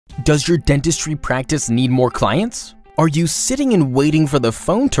Does your dentistry practice need more clients? Are you sitting and waiting for the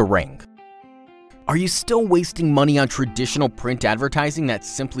phone to ring? Are you still wasting money on traditional print advertising that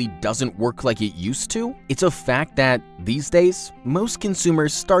simply doesn't work like it used to? It's a fact that, these days, most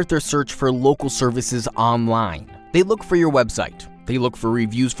consumers start their search for local services online. They look for your website, they look for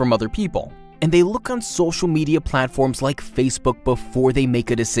reviews from other people, and they look on social media platforms like Facebook before they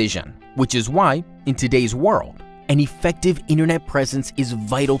make a decision. Which is why, in today's world, an effective internet presence is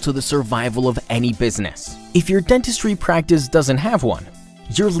vital to the survival of any business. If your dentistry practice doesn't have one,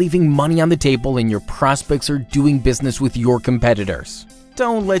 you're leaving money on the table and your prospects are doing business with your competitors.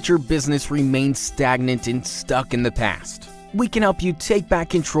 Don't let your business remain stagnant and stuck in the past. We can help you take back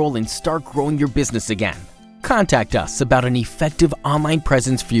control and start growing your business again. Contact us about an effective online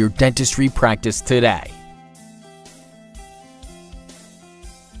presence for your dentistry practice today.